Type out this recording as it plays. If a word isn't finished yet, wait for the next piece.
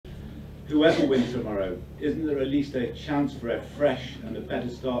whoever wins tomorrow, isn't there at least a chance for a fresh and a better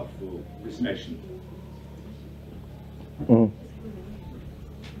start for this nation? Mm.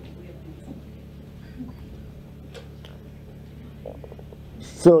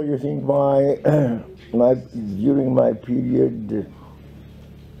 So you think during my period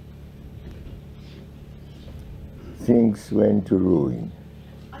things went to ruin?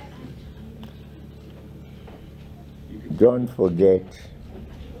 Don't forget,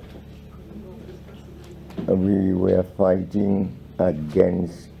 we were fighting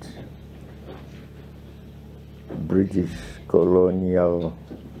against British colonial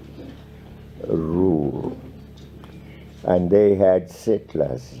rule, and they had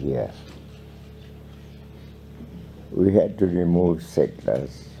settlers here. We had to remove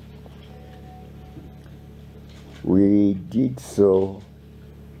settlers. We did so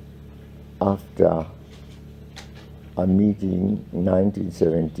after a meeting in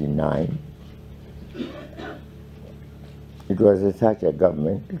 1979. It was a Thatcher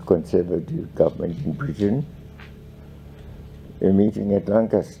government, a conservative government in Britain, a meeting at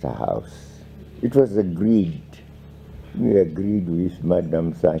Lancaster House. It was agreed. We agreed with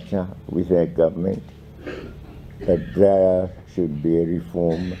Madam Thatcher, with her government, that there should be a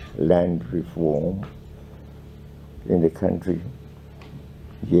reform, land reform in the country.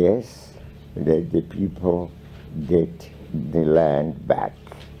 Yes, that the people get the land back.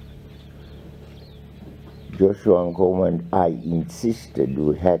 Joshua Nkomo and I insisted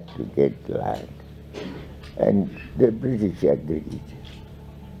we had to get land, and the British agreed.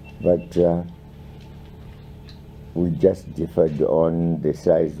 But we just differed on the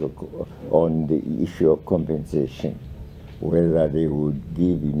size on the issue of compensation, whether they would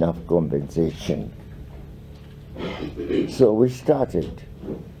give enough compensation. So we started.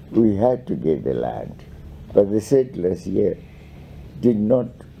 We had to get the land, but the settlers here did not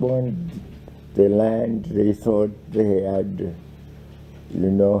want the land they thought they had,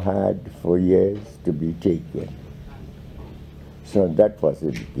 had for years to be taken. So that was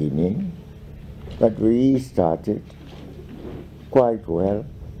the beginning. But we started quite well.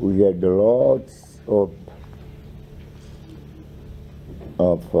 We had lots of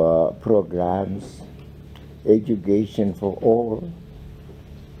programs, education for all,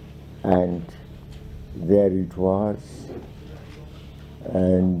 and there it was.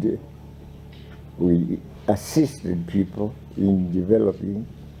 And we assisted people in developing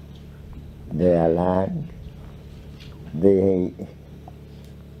their land.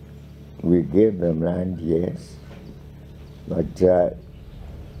 We gave them land, yes, but the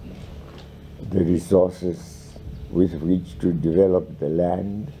resources with which to develop the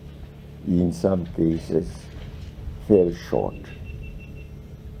land, in some cases, fell short.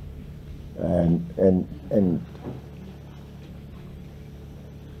 And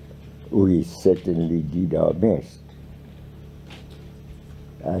we certainly did our best.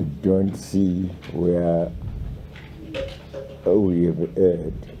 I don't see where we have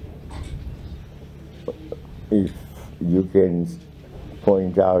erred. If you can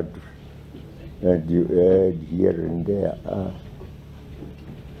point out that you erred here and there,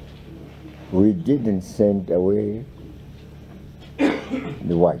 we didn't send away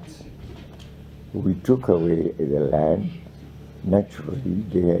the whites. We took away the land. Naturally,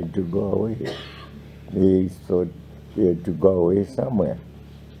 they had to go away. They thought they had to go away somewhere.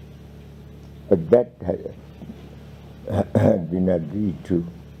 But that had been agreed to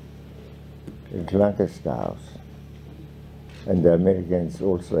at Lancaster House, and the Americans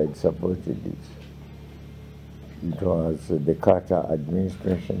also had supported it. It was the Carter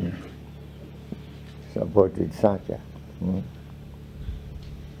administration supported Thatcher.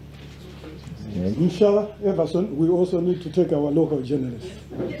 Inshallah, Everson, we also need to take our local journalists.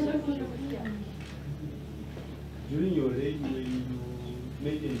 During your reign, when you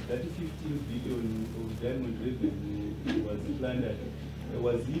mentioned that 15 billion of diamond revenue was planned,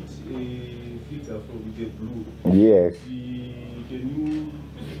 was it a figure from the blue? Yes. Can you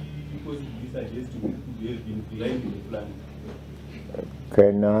possibly suggest who could have been behind the plan?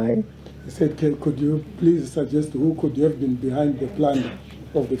 Can I? He said, could you please suggest who could have been behind the plan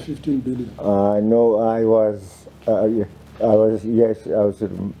of the 15 billion? No, I was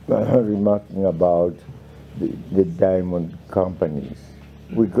remarking about the diamond companies.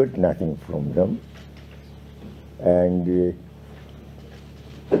 We got nothing from them, and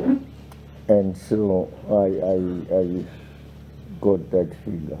so I got that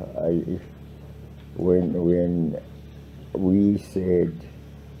figure. When we said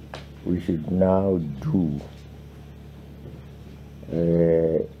we should now do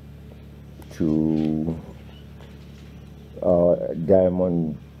to our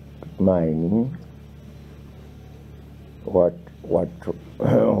diamond mining, what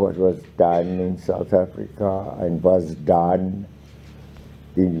was done in South Africa and was done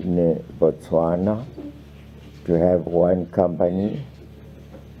in Botswana, to have one company.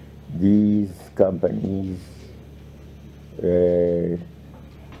 These companies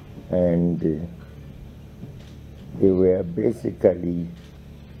and they were basically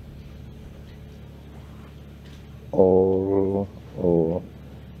all, or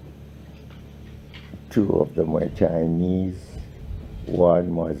two of them were Chinese,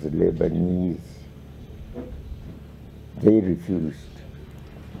 one was Lebanese. They refused.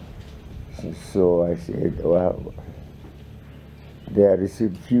 So I said, well, they are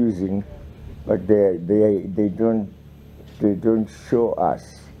refusing, but they don't show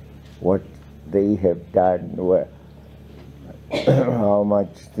us what they have done, how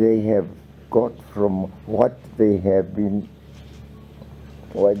much they have got from what they have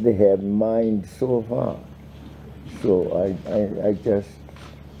mined so far. So I just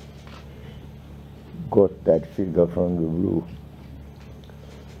got that figure from the blue.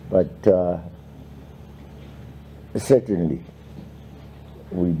 But certainly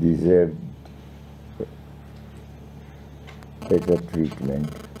we deserved better treatment.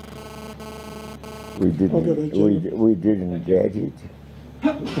 We didn't get it.